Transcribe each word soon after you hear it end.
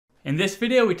In this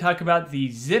video, we talk about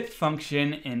the zip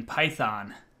function in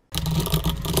Python.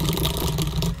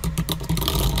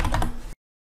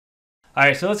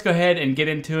 Alright, so let's go ahead and get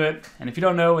into it. And if you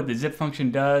don't know what the zip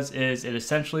function does, is it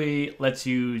essentially lets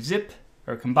you zip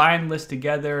or combine lists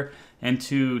together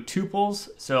into tuples.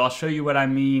 So I'll show you what I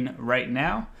mean right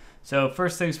now. So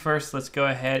first things first, let's go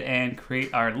ahead and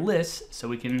create our lists so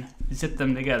we can zip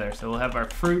them together. So we'll have our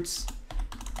fruits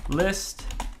list.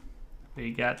 We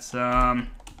got some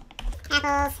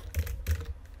apples,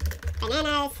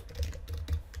 bananas,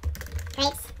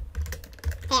 grapes,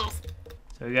 pears.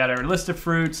 So we got our list of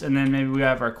fruits, and then maybe we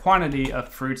have our quantity of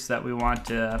fruits that we want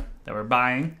to, that we're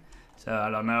buying. So I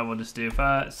don't know, we'll just do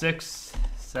 5, 6,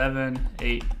 7,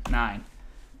 8, 9,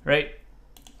 right?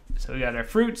 So we got our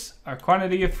fruits, our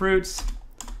quantity of fruits,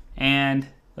 and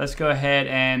let's go ahead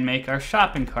and make our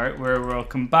shopping cart where we'll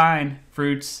combine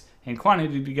fruits and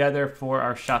quantity together for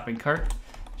our shopping cart.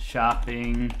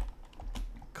 Shopping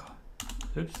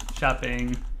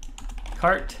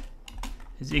cart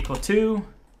is equal to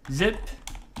zip,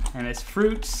 and it's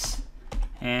fruits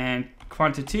and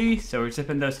quantity, so we're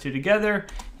zipping those two together.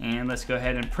 And let's go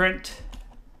ahead and print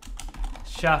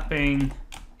shopping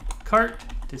cart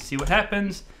to see what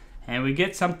happens, and we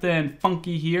get something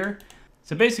funky here.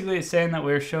 So basically it's saying that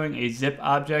we're showing a zip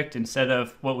object instead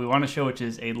of what we want to show, which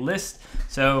is a list.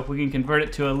 So we can convert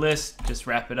it to a list, just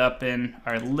wrap it up in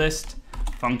our list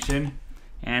function.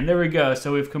 And there we go.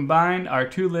 So we've combined our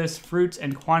two lists, fruits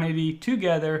and quantity,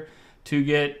 together to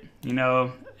get,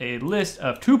 a list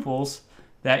of tuples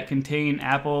that contain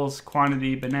apples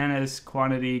quantity, bananas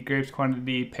quantity, grapes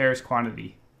quantity, pears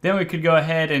quantity. Then we could go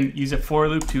ahead and use a for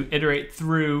loop to iterate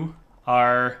through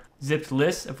our zipped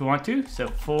list if we want to. So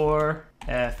for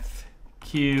f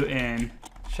q in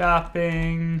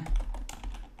shopping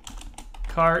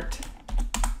cart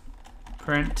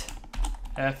print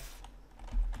f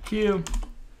q.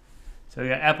 So we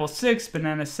got apple 6,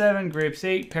 banana 7, grapes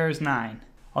 8, pears 9.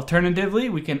 Alternatively,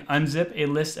 we can unzip a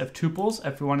list of tuples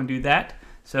if we want to do that.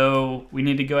 So we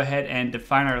need to go ahead and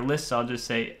define our list. So I'll just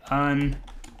say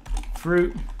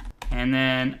unfruit and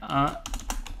then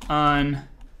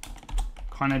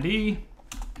quantity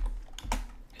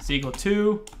is equal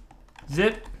to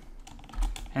zip,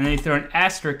 and then you throw an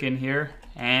asterisk in here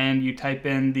and you type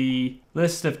in the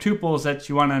list of tuples that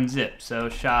you want to unzip. So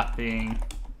shopping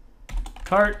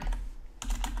cart,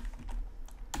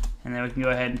 and then we can go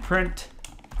ahead and print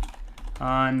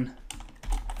on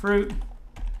fruit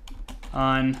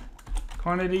on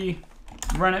quantity,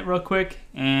 run it real quick,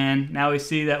 and now we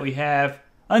see that we have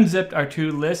unzipped our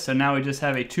two lists. So now we just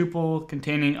have a tuple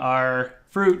containing our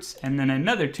fruits and then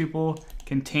another tuple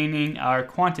containing our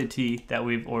quantity that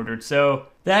we've ordered. So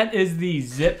that is the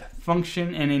zip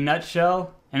function in a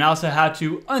nutshell, and also how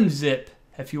to unzip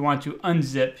if you want to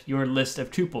unzip your list of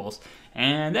tuples.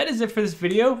 And that is it for this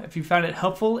video. If you found it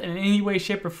helpful in any way,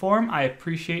 shape, or form, I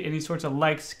appreciate any sorts of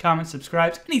likes, comments,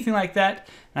 subscribes, anything like that.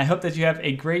 And I hope that you have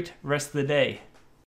a great rest of the day.